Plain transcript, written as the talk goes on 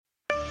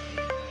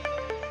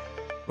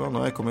husker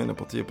når jeg kom inn i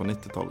partiet på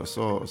 90-tallet,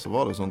 så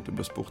var det sånn at du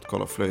ble spurt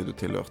hva fløy du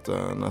tilhørte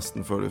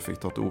nesten før du fikk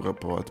tatt ordet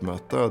på et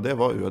møte. Det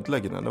var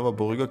ødeleggende. Det var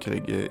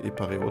borgerkrig i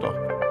perioder.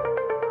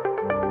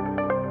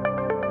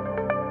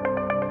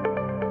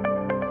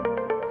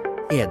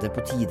 Det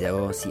på tide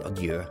å si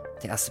adjø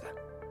til SV?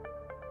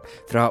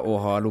 Fra å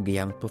ha ligget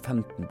jevnt på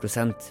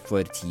 15%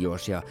 for 10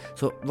 år siden,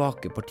 så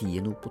vaker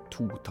partiet nå på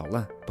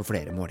 2-tallet på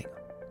flere målinger.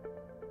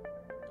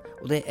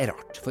 Og det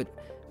rart, for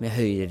med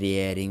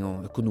høyreregjering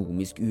og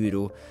økonomisk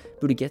uro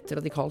burde ikke et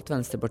radikalt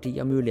venstreparti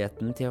ha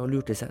muligheten til å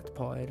lure seg et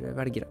par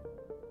velgere.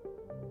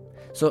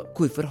 Så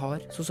hvorfor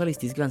har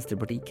Sosialistisk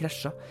Venstreparti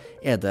krasjet?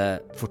 Det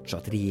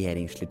fortsatt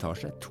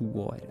regjeringsslitasje 2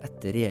 år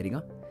etter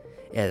regjeringen?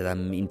 Det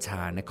de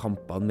interne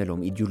kampene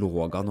mellom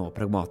ideologene og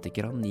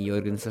pragmatikerne i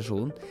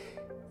organisasjonen?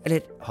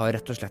 Eller har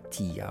rett og slett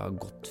tida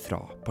gått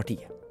fra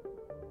partiet?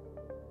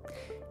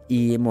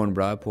 I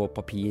Morgenbladet på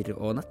papir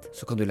og nett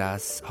så kan du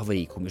lese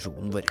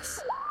Havarikommisjonen vår.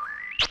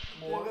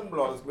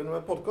 Morgenbladet skal begynne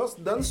med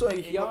podcast. Den så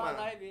jeg ikke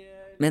med.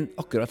 Men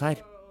akkurat her,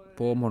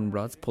 på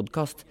Morgenbladets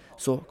podcast,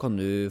 så kan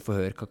du få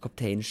høre hva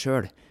kapteinen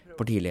selv,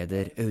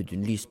 partileder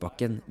Audun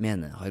Lysbakken,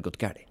 mener har gått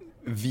galt.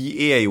 Vi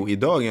jo i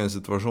dag i en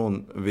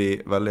situasjon vi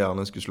veldig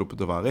gjerne skulle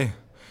sluppet å være i.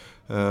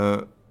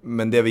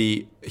 Men det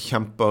vi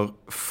kjemper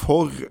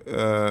for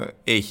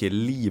ikke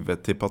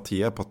livet til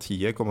partiet.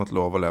 Partiet kommer til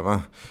å overleve.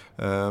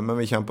 Men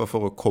vi kjemper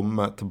for å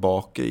komme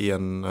tilbake i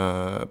en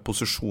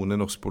posisjon i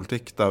norsk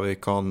politikk der vi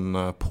kan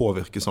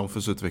påvirke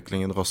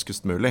samfunnsutviklingen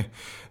raskest mulig.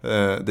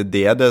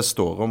 Det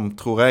står om,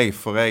 tror jeg,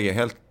 for jeg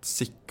helt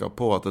sikker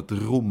på at et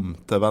rom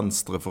til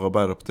venstre for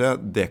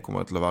Arbeiderpartiet, det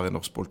kommer til å være i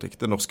norsk politikk.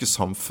 Det norske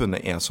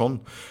samfunnet sånn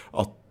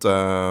at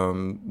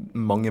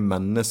mange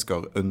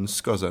mennesker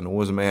ønsker seg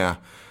noe som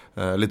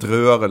litt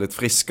rødere, litt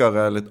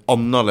friskere, litt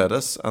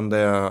annerledes enn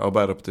det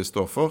Arbeiderpartiet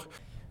står for.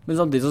 Men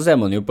samtidig så ser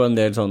man jo på en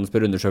del sånne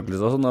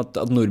spørreundersøkelser sånn at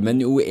nordmenn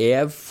jo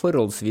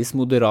forholdsvis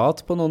moderat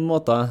på noen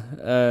måter,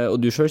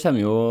 og du selv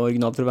kommer jo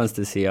originalt fra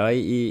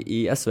venstresiden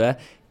i SV.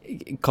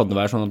 Kan det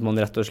være sånn at man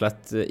rett og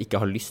slett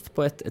ikke har lyst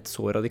på et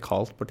så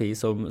radikalt parti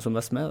som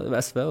SV,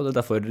 og det er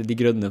derfor De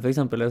Grønne for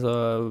eksempel så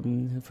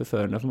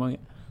forførende for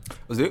mange?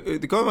 Altså,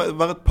 det kan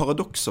være et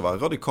paradoks å være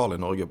radikal i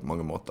Norge på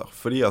mange måter,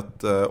 fordi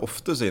at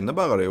ofte så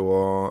innebærer det jo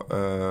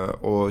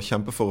å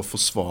kjempe for å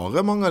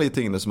forsvare mange av de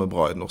tingene som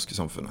bra i det norske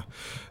samfunnet.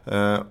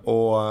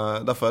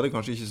 Og derfor det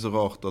kanskje ikke så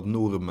rart at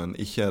nordmenn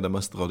ikke det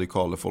mest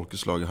radikale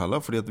folkeslaget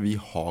heller, fordi at vi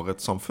har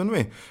et samfunn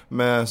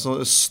med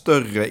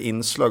større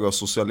innslag av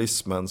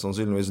sosialisme enn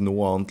sannsynligvis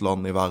noe annet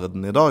land i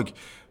verden i dag.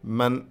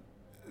 Men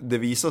det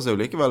viser seg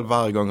jo likevel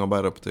hver gang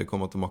Arbeiderpartiet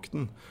kommer til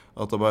makten,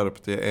 at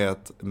Arbeiderpartiet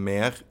et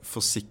mer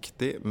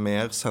forsiktig,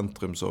 mer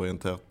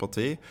sentrumsorientert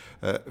parti,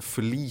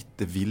 for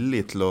lite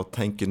villig til å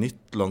tenke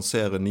nytt,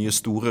 lansere nye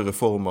store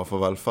reformer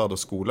for velferd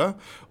og skole,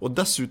 og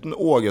dessuten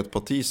også et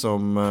parti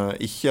som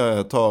ikke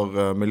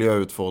tar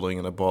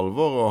miljøutfordringene på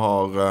alvor og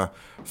har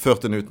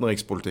ført en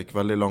utenrikspolitikk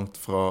veldig langt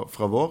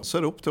fra vår.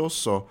 Så det opp til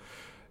oss å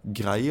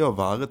greie å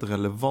være et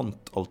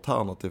relevant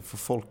alternativ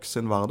for folk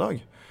sin hverdag.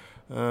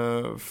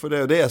 For det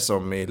jo det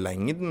som i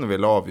lengden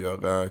vil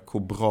avgjøre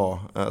hvor bra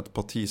et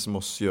parti som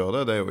oss gjør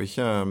det. Det jo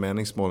ikke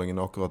meningsmålingene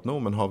akkurat nå,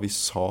 men har vi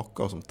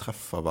saker som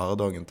treffer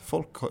hverdagen til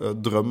folk?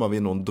 Drømmer vi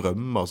noen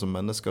drømmer som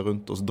mennesker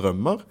rundt oss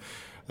drømmer?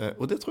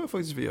 Og det tror jeg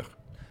faktisk vi gjør.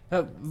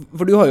 Ja,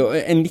 for du har jo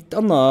en litt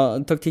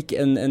annen taktikk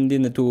enn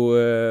dine to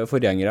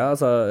forgjengere.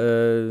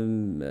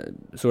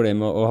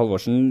 Solheim og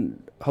Halvorsen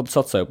hadde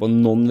satt seg på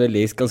noen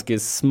veldig ganske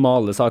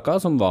smale saker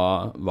som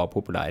var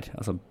populære,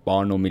 altså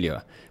barn og miljø.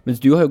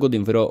 Mens du har jo gått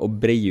inn for å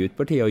breie ut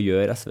partiet og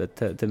gjøre SV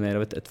til mer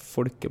av et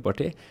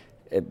folkeparti.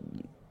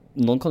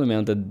 Noen kan jo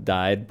mene at det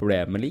der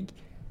problemet ligger.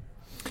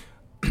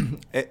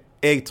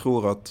 Jeg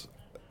tror at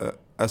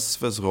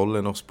SVs rolle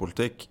i norsk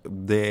politikk,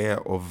 det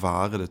å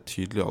være det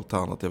tydelige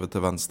alternativet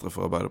til venstre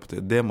for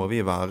Arbeiderpartiet. Det må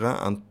vi være,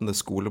 enten det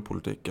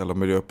skolepolitikk, eller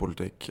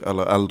miljøpolitikk,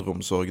 eller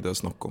eldreomsorg det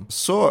snakk om.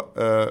 Så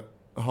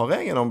har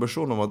jeg en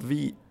ambisjon om at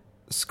vi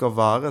skal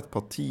være et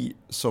parti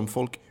som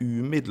folk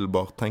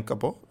umiddelbart tenker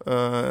på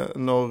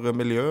når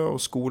miljø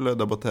og skole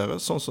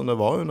debatteres, sånn som det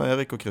var under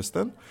Erik og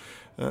Kristin.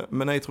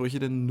 Men jeg tror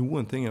ikke det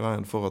noen ting i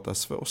veien for at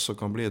SV også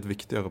kan bli et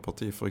viktigere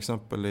parti, for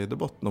eksempel i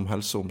debatten om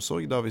helse og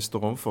omsorg, der vi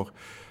står overfor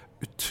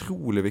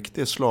utrolig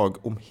viktige slag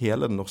om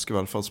hele den norske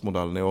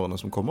velferdsmodellen i årene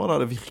som kommer.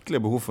 Der det virkelig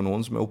behov for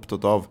noen som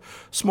opptatt av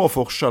små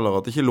forskjeller,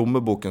 at ikke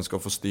lommeboken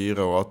skal få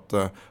styre, og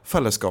at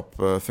fellesskap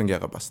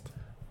fungerer best.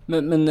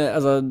 Men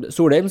altså,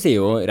 Solheim sier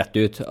jo rett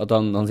ut at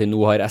han sier nå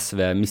har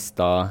SV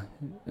mistet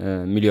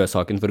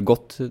miljøsaken for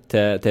godt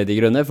til De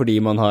Grønne, fordi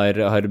man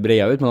har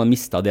breia ut, man har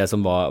mistet det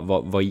som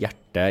var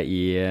hjertet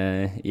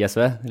i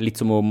SV.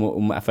 Litt som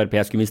om FrP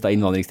skulle miste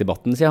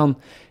innvandringsdebatten, sier han.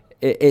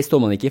 Står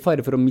man ikke i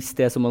fare for å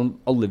miste det som man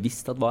alle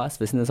visste at var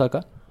SV sine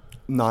saker?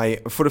 Nei,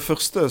 for det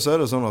første så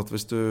det sånn at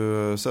hvis du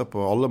ser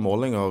på alle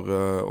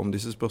målinger om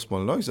disse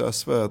spørsmålene i dag, så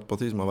SV et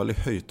parti som har veldig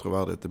høy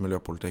troverdighet i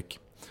miljøpolitikk.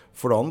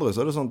 For det andre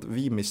så det sånn at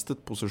vi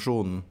mistet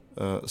posisjonen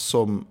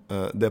som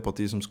det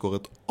partiet som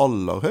skåret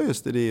aller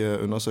høyest i de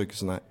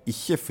undersøkelsene.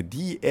 Ikke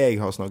fordi jeg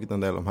har snakket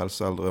en del om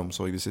helse- og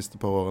eldreomsorg de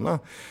siste par årene,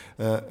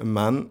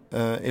 men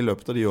i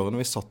løpet av de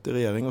årene vi satt i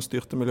regjering og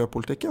styrte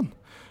miljøpolitikken.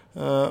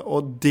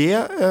 Og det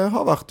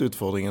har vært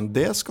utfordringen.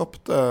 Det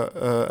skapte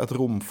et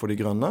rom for de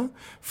grønne,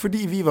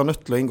 fordi vi var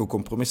nødt til å inngå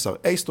kompromisser.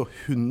 Jeg står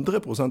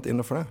 100%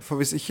 inne for det, for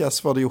hvis ikke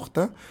SV hadde gjort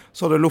det,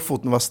 så hadde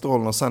Lofoten,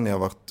 Vesterålen og Senja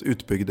vært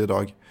utbygd i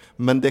dag.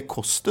 Men det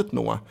kostet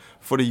noe,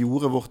 for det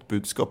gjorde vårt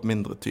budskap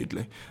mindre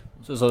tydelig.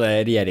 Så det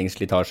er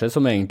regjeringsslitasje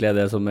som egentlig er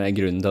det som er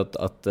grunnen til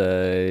at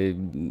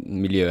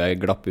miljøet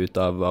glapp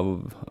ut av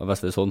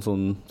SV sånn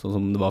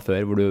som det var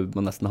før, hvor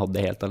man nesten hadde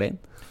det helt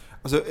alene?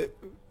 Altså,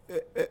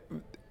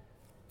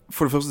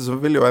 for det første så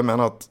vil jo jeg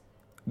mene at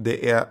det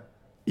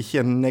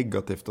ikke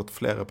negativt at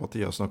flere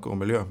partier snakker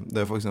om miljø.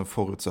 Det faktisk en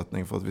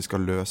forutsetning for at vi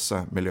skal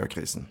løse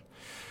miljøkrisen.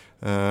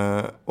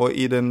 Og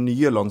i det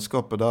nye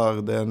landskapet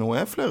der det nå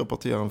flere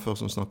partier enn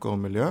før som snakker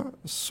om miljø,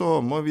 så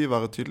må vi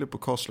være tydelige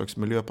på hva slags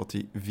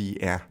miljøparti vi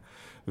er.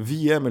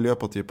 Vi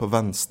miljøpartiet på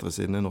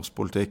venstresiden i norsk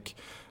politikk.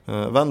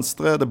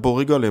 Venstre det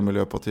borgerlige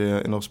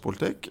miljøpartiet i norsk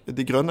politikk.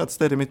 De grønne et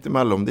sted midt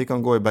imellom, de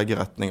kan gå i begge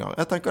retninger.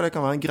 Jeg tenker det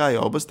kan være en grei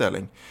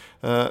arbeidsdeling.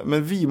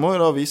 Men vi må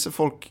jo da vise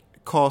folk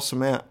hva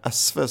som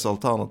SVs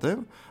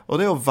alternativ, og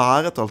det å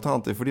være et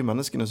alternativ for de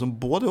menneskene som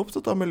både er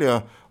opptatt av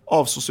miljø,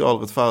 av sosial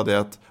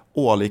rettferdighet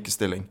og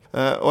likestilling.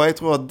 Og jeg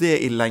tror at det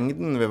i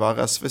lengden vil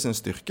være SV sin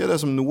styrke,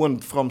 det som noen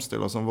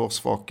framstiller som vår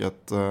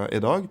svakhet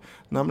i dag,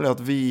 nemlig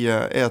at vi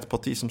et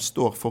parti som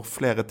står for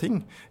flere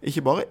ting,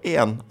 ikke bare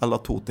én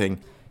eller to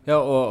ting. Ja,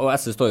 og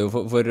SV står jo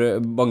for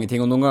mange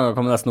ting, og noen ganger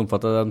kan man nesten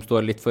oppfatte at de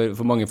står litt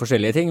for mange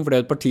forskjellige ting, for det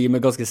jo et parti med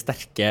ganske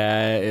sterke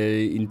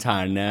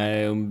interne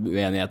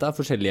uenigheter,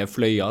 forskjellige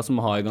fløyer som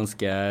har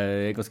ganske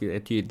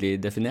tydelig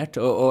definert,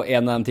 og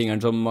en av de tingene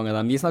som mange av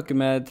dem vi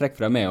snakker med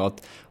trekker frem jo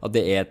at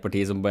det et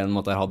parti som på en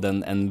måte har hatt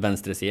en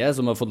venstreside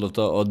som har fått lov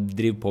til å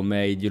drive på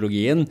med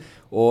ideologien,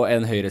 og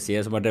en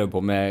høyreside som har drevet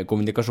på med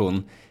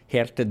kommunikasjonen.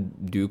 Helt til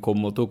du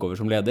kom og tok over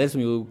som leder, som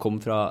jo kom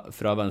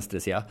fra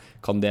venstresida.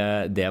 Kan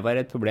det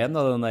være et problem,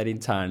 da, den der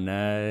interne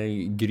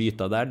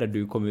gryta der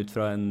du kom ut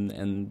fra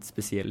en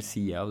spesiell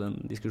side av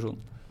den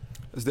diskusjonen?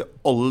 Det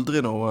aldri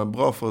noe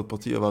bra for et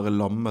parti å være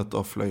lammet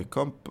av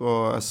fløykamp,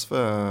 og SV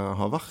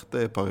har vært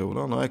det i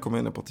perioder. Når jeg kom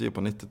inn i partiet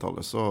på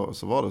 90-tallet,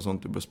 så var det sånn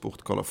at du ble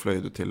spurt hva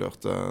fløy du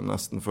tilhørte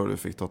nesten før du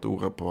fikk tatt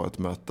ordet på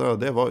et møte.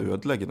 Det var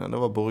ødeleggende,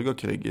 det var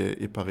borgerkrig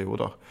i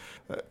perioder.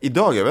 I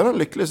dag vi i den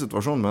lykkelige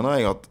situasjonen, mener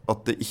jeg,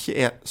 at det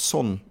ikke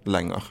sånn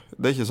lenger.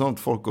 Det ikke sånn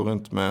at folk går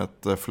rundt med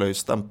et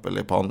fløystempel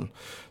i pannen.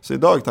 Så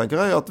i dag tenker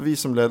jeg at vi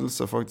som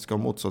ledelse faktisk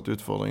har motsatt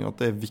utfordring, at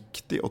det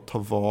viktig å ta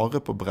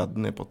vare på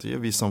bredden i partiet,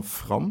 vise den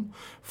fram,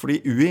 fordi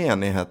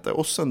uenighet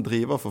også en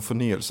driver for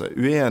fornyelse.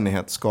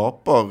 Uenighet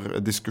skaper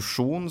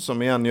diskusjon,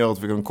 som igjen gjør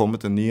at vi kan komme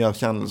til nye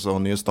erkjennelser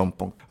og nye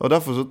standpunkt. Og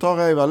derfor så tar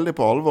jeg veldig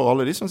på alvor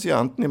alle de som sier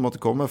enten de måtte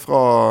komme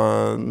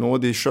fra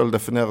noe de selv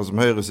definerer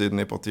som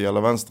høyresiden i partiet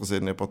eller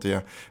venstresiden i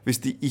partiet.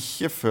 Hvis de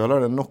ikke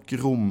føler det nok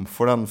rom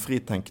for den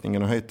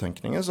fritenkningen og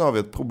høytenkningen, så har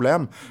vi et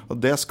problem, og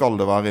det skal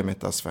det være i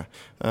mitt SV.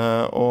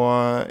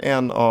 Og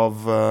en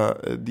av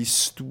de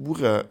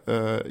store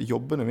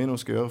jobbene vi nå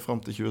skal gjøre frem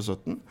til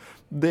 2017,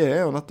 det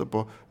jo nettopp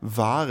å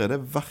være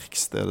det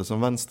verkstedet som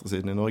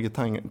venstresiden i Norge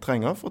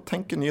trenger for å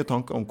tenke nye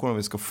tanker om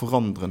hvordan vi skal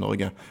forandre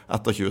Norge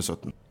etter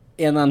 2017.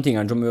 En av de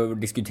tingene som vi har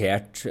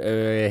diskutert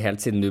helt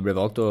siden du ble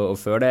valgt og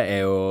før det,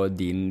 jo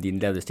din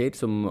lederstil,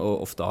 som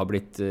ofte har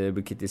blitt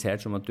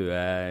kritisert som at du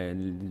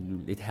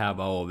litt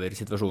hevet over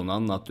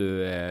situasjonene, at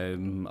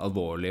du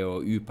alvorlig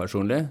og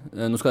upersonlig.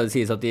 Nå skal det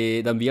sies at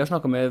de vi har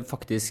snakket med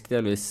faktisk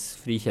delvis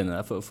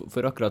frikjenner deg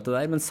for akkurat det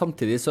der, men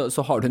samtidig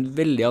så har du en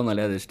veldig annen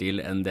lederstil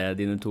enn det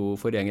dine to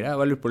forgjengere.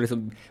 Jeg lurer på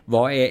liksom,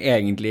 hva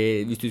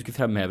egentlig, hvis du skulle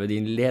fremheve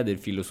din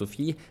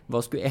lederfilosofi,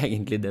 hva skulle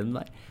egentlig den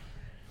være?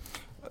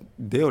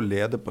 Det å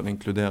lede på en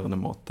inkluderende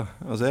måte.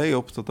 Altså jeg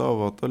opptatt av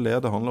at å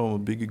lede handler om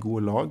å bygge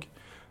gode lag.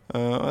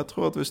 Og jeg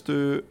tror at hvis du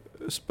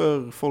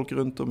spør folk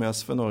rundt om i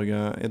SV-Norge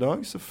i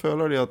dag, så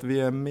føler de at vi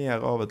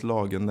mer av et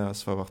lag enn det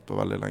SV har vært på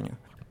veldig lenge.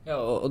 Ja,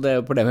 og det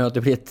jo problemet at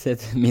det blir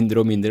et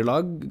mindre og mindre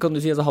lag. Kan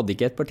du si, altså hadde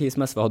ikke et parti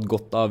som SV hatt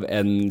godt av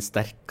en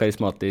sterk,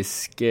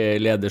 karismatisk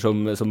leder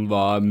som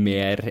var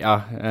mer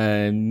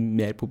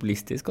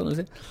populistisk, kan du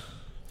si?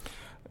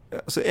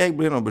 Altså, jeg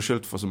blir nå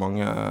beskyldt for så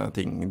mange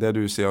ting. Det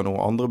du sier nå,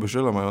 andre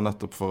beskylder meg jo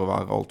nettopp for å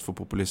være alt for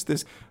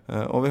populistisk.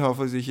 Og vi har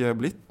faktisk ikke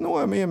blitt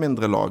noe mye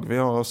mindre lag. Vi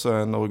har også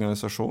en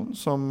organisasjon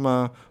som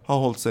har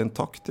holdt seg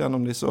intakt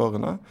gjennom disse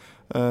årene.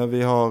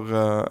 Vi har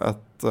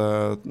et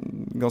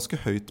ganske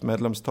høyt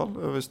medlemstall,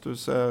 hvis du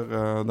ser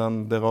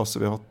det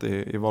raset vi har hatt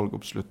i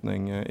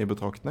valgoppslutning i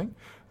betraktning.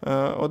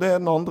 Og det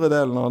den andre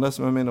delen av det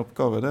som min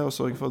oppgave, det å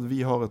sørge for at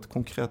vi har et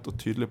konkret og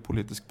tydelig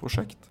politisk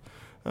prosjekt.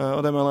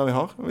 Og det mener jeg vi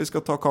har. Vi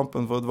skal ta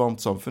kampen for et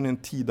varmt samfunn i en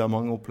tid der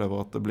mange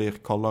opplever at det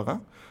blir kaldere.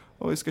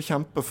 Og vi skal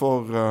kjempe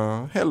for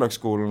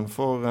heldagsskolen,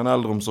 for en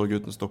eldreomsorg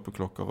uten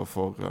stoppeklokker og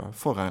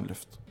for ren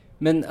luft.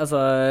 Men altså,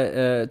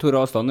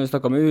 Tore Aasland, hun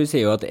snakket med, hun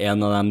sier jo at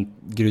en av de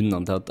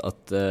grunnene til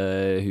at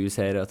hun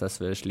ser at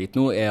SV sliter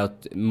nå,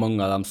 at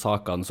mange av de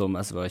sakene som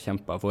SV har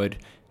kjempet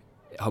for,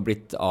 har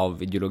blitt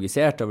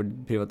avideologisert, har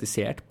blitt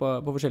privatisert på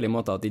forskjellige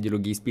måter, at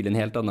ideologi spiller en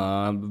helt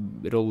annen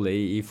rolle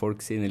i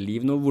folk sine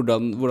liv nå.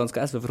 Hvordan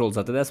skal SV forholde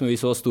seg til det, som i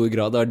så stor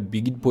grad har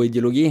bygd på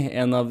ideologi?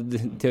 En av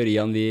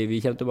teoriene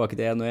vi kommer tilbake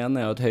til en og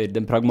en, at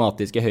den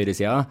pragmatiske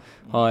høyresiden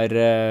har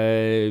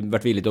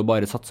vært villig til å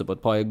bare satse på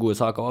et par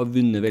gode saker og har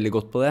vunnet veldig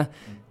godt på det.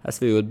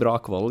 SV er jo et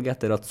brakvalg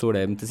etter at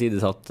Solheim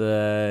tilsidesatt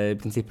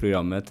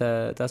prinsipprogrammet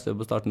til SV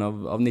på starten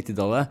av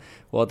 90-tallet,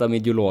 og at de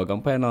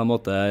ideologene på en eller annen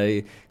måte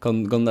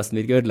kan nesten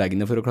virke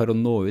ødeleggende for å klare å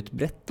nå ut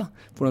bredt. Da.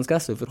 Hvordan skal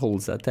SV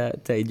forholde seg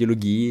til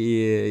ideologi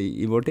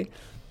i vår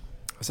tid?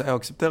 Altså, jeg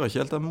aksepterer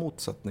ikke helt den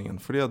motsetningen,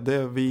 fordi at det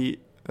vi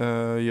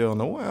gjør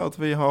nå at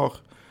vi har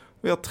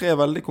 3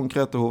 veldig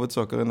konkrete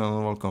hovedsaker innen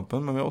denne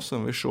valgkampen, men vi har også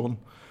en visjon.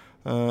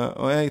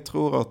 Og jeg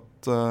tror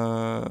at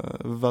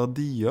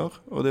verdier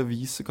og det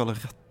viser hva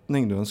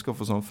retning du ønsker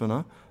for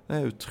samfunnet, det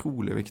er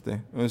utrolig viktig.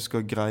 Vi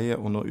skal greie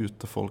å nå ut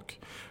til folk.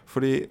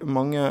 Fordi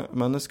mange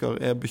mennesker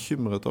er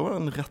bekymret over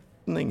den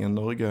retningen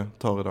Norge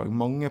tar i dag.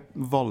 Mange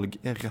valg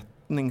er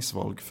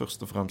retningsvalg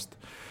først og fremst.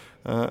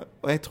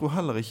 Og jeg tror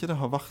heller ikke det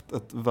har vært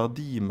et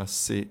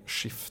verdimessig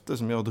skifte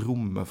som gjør at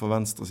rommet for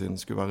venstresiden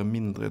skulle være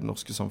mindre i det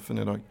norske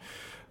samfunnet i dag.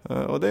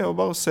 Og det er jo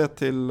bare å se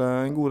til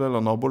en god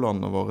del av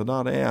nabolandene våre,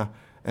 der det er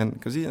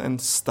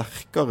en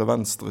sterkere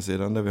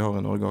venstreside enn det vi har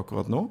i Norge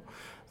akkurat nå.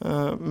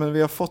 Men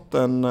vi har fått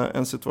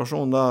en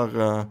situasjon der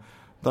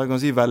kan jeg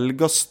si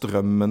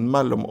velgerstrømmen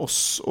mellom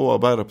oss og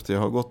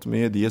Arbeiderpartiet har gått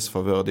mye i deres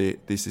favør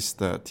de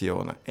siste 10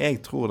 årene. Jeg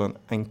tror den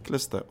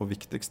enkleste og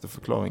viktigste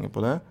forklaringen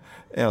på det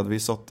at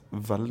vi satt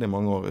veldig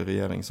mange år i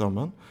regjering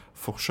sammen.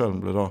 Forskjellen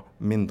ble da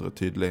mindre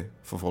tydelig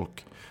for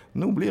folk.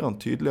 Nå blir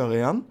den tydeligere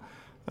igjen,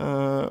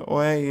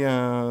 og jeg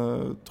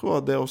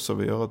tror at det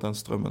også vil gjøre at den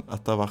strømmen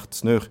etter hvert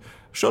snur,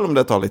 selv om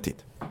det tar litt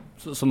tid.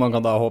 Så man kan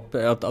da håpe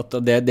at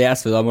det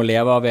SV da må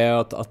leve av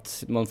at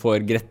man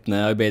får gretne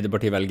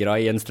Arbeiderpartivelgere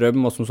i en strøm,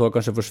 og som så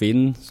kanskje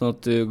forsvinner, sånn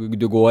at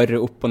du går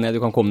opp og ned,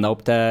 du kan komme deg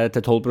opp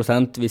til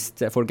 12% hvis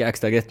folk er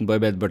ekstra gretten på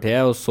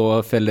Arbeiderpartiet, og så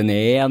feller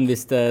ned igjen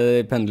hvis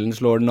pendelen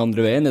slår den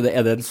andre veien.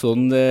 Er det en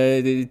sånn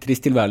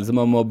trist tilværelse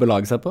man må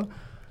belage seg på?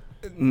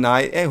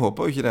 Nei, jeg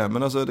håper jo ikke det,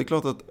 men altså, det er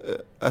klart at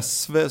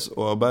SVs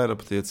og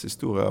Arbeiderpartiets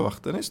historie har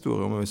vært en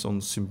historie om en sånn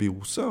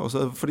symbiose,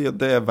 altså, fordi at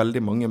det er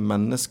veldig mange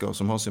mennesker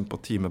som har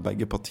sympati med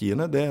begge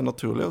partiene, det er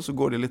naturlig, og så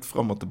går de litt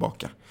frem og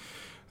tilbake.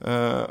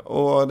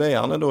 Og det er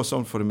gjerne da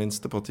sånn for det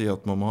minste partiet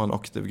at man må ha en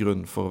aktiv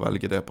grunn for å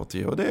velge det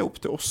partiet, og det er opp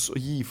til oss å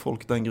gi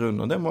folk den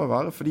grunnen, og det må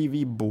være fordi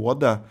vi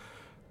både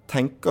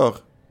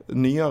tenker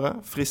nyere,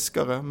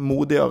 friskere,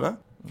 modigere.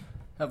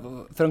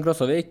 Frank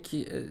Rossavik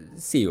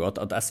sier jo at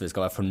SV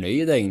skal være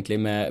fornøyd egentlig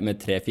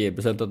med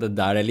 3-4%, at det er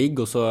der det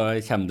ligger, og så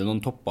kommer det noen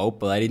topper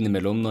oppe der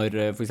innimellom når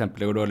for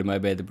eksempel det går dårlig med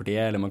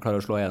Arbeiderpartiet, eller man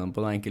klarer å slå igjennom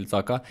på noen enkelte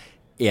saker.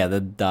 Er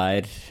det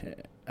der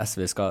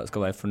SV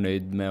skal være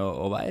fornøyd med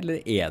å være,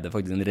 eller er det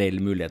faktisk en reell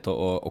mulighet til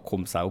å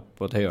komme seg opp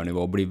på et høyere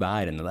nivå og bli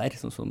værende der,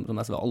 som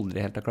SV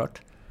aldri helt har klart?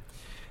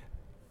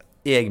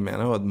 Jeg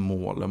mener jo at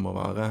målet må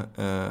være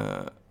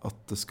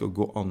at det skal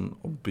gå an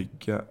å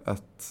bygge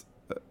et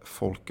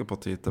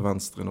folkeparti til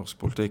venstre i norsk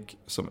politikk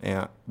som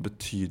er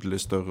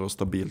betydelig større og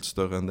stabilt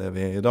større enn det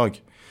vi er i dag.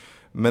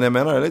 Men jeg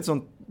mener det er litt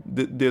sånn,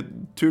 det er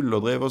tull å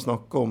drive og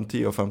snakke om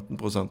 10 og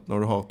 15%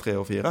 når du har 3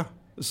 og 4.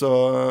 Så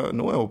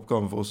nå er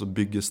oppgaven for oss å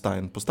bygge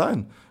stein på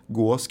stein,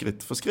 gå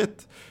skritt for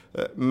skritt.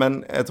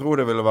 Men jeg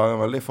tror det ville være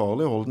en veldig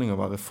farlig holdning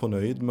å være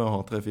fornøyd med å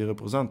ha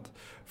 3-4%,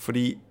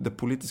 fordi det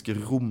politiske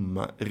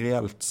rommet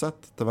reelt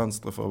sett til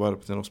venstre for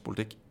Arbeiderpartiet i norsk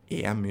politikk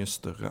er mye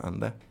større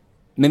enn det.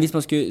 Men hvis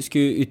man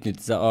skulle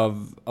utnytte seg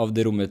av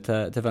det rommet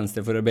til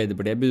venstre for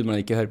Arbeiderpartiet, burde man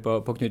ikke høre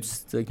på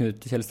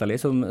Knut Kjelstadli,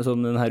 som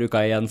denne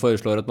uka igjen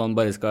foreslår at man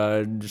bare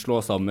skal slå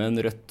sammen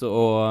Rødt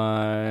og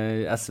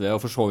SV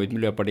og for så vidt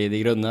Miljøpartiet De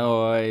Grønne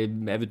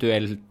og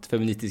eventuelt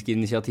feministiske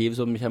initiativ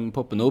som kommer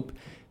poppende opp.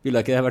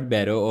 Ville ikke det vært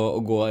bedre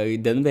å gå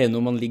den veien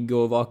når man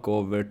ligger og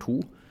vaker over 2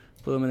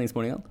 på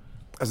meningsmålingene?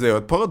 Altså, det er jo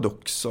et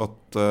paradoks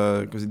at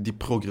de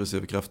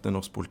progressive kreftene i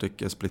norsk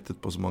politikk er splittet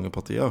på så mange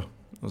partier.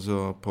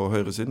 Altså, på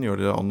høyresiden gjør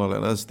de det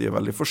annerledes. De er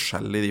veldig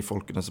forskjellige, de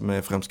folkene som er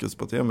i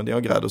Fremskrittspartiet, men de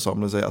har greid å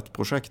samle seg i ett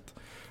prosjekt.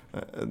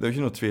 Det er jo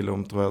ikke noe tvil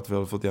om, tror jeg, at vi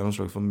hadde fått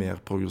gjennomslag for mer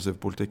progressiv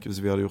politikk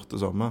hvis vi hadde gjort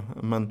det samme.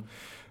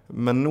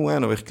 Men nå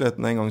er nå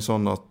virkeligheten en gang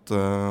sånn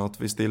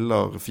at vi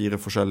stiller 4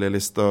 forskjellige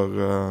lister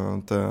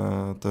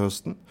til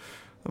høsten.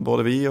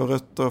 Både vi og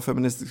Rødt og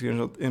Feministisk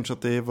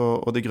Initiativ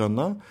og De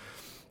Grønne.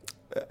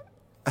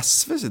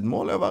 SV sitt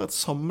mål er å være et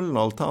samlende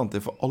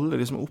alternativ for alle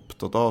de som er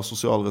opptatt av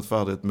sosial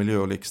rettferdighet, miljø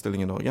og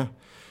likestilling i Norge.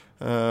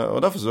 Og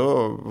derfor så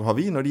har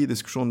vi, når de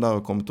diskusjonene der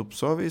har kommet opp,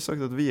 så har vi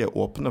sagt at vi er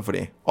åpne for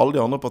de. Alle de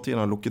andre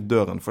partiene har lukket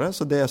døren for det,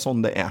 så det er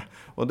sånn det er.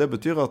 Og det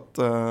betyr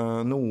at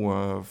nå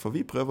får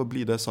vi prøve å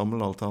bli det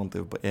samlende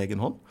alternativet på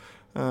egen hånd.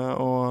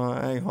 Og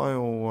jeg har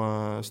jo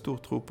stor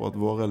tro på at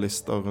våre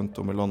lister rundt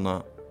om i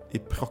landet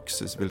i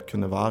praksis vil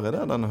kunne være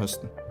det denne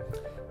høsten.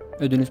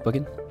 Audun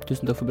Lysbakken,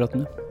 tusen takk for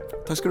praten.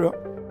 Takk skal du ha.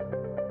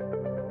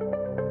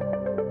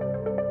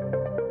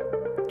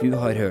 Du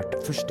har hørt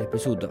første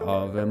episode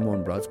av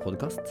Morgenbladets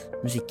podcast.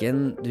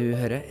 Musikken du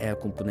hører er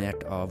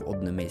komponert av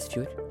Ådne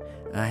Meisfjord.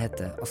 Jeg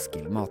heter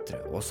Askild Matre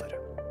Åsare.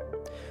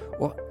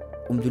 Og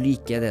om du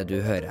liker det du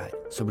hører her,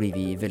 så blir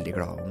vi veldig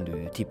glad om du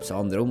tipser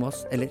andre om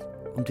oss, eller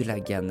om du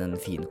legger igjen en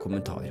fin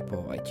kommentar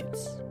på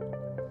iTunes.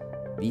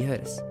 Vi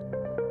høres.